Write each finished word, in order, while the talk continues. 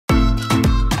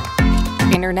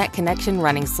Internet connection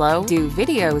running slow? Do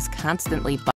videos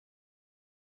constantly buffer?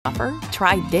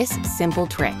 Try this simple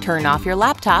trick. Turn off your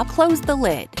laptop, close the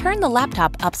lid. Turn the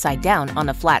laptop upside down on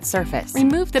a flat surface.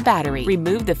 Remove the battery.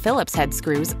 Remove the Phillips head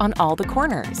screws on all the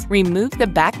corners. Remove the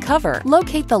back cover.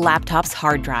 Locate the laptop's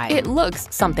hard drive. It looks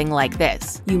something like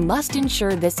this. You must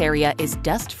ensure this area is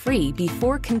dust-free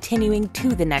before continuing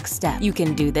to the next step. You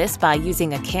can do this by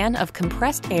using a can of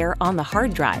compressed air on the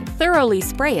hard drive. Thoroughly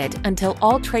spray it until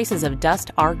all traces of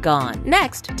dust are gone.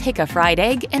 Next, take a fried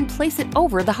egg and place it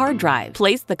over the hard drive.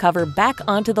 Place the cover back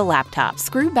onto the laptop.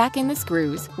 Screw back in the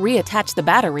screws, reattach the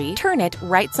battery, turn it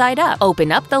right side up.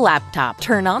 Open up the laptop,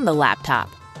 turn on the laptop.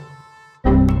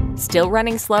 Still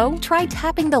running slow? Try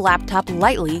tapping the laptop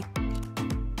lightly.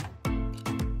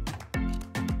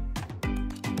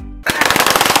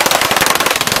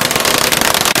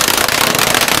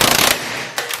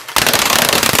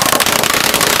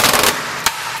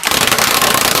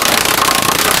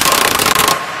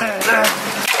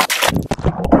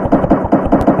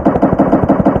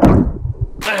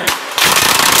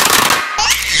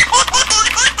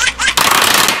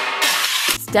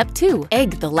 Step 2.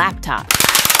 Egg the laptop.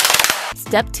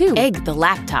 Step 2. Egg the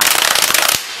laptop.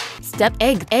 Step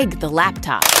egg the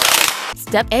laptop.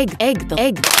 Step egg the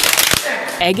egg.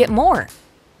 Egg it more.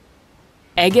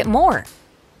 Egg it more.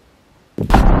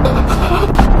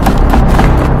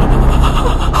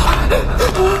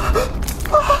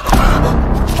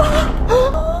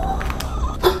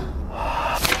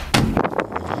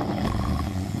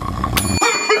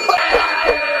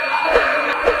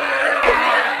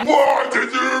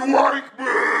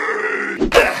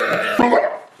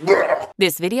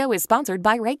 This video is sponsored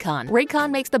by Raycon. Raycon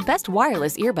makes the best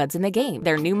wireless earbuds in the game.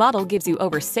 Their new model gives you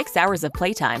over 6 hours of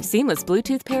playtime, seamless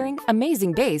Bluetooth pairing,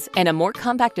 amazing bass, and a more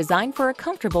compact design for a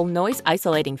comfortable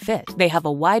noise-isolating fit. They have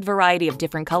a wide variety of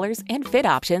different colors and fit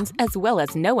options, as well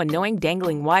as no annoying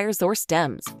dangling wires or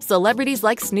stems. Celebrities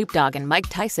like Snoop Dogg and Mike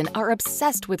Tyson are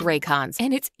obsessed with Raycons,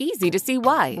 and it's easy to see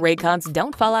why. Raycons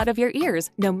don't fall out of your ears,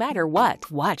 no matter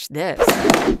what. Watch this.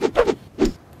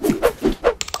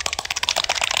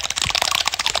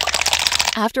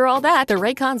 After all that, the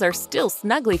Raycons are still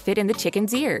snugly fit in the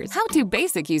chicken's ears. How to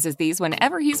Basic uses these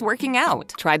whenever he's working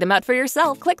out. Try them out for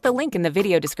yourself. Click the link in the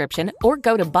video description or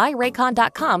go to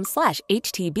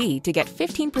buyraycon.com/HTB to get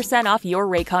 15% off your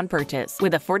Raycon purchase.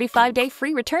 With a 45-day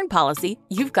free return policy,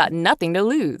 you've got nothing to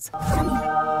lose.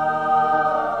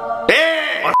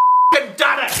 Hey! I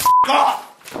done it!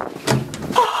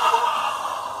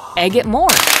 Egg it more.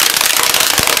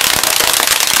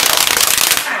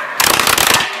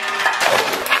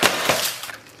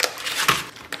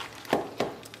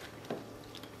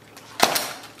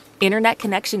 Internet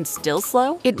connection still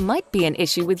slow? It might be an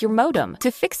issue with your modem.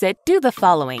 To fix it, do the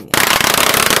following.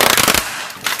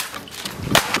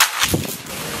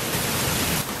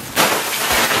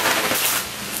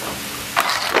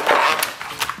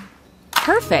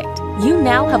 Perfect! You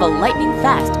now have a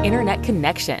lightning-fast internet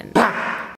connection.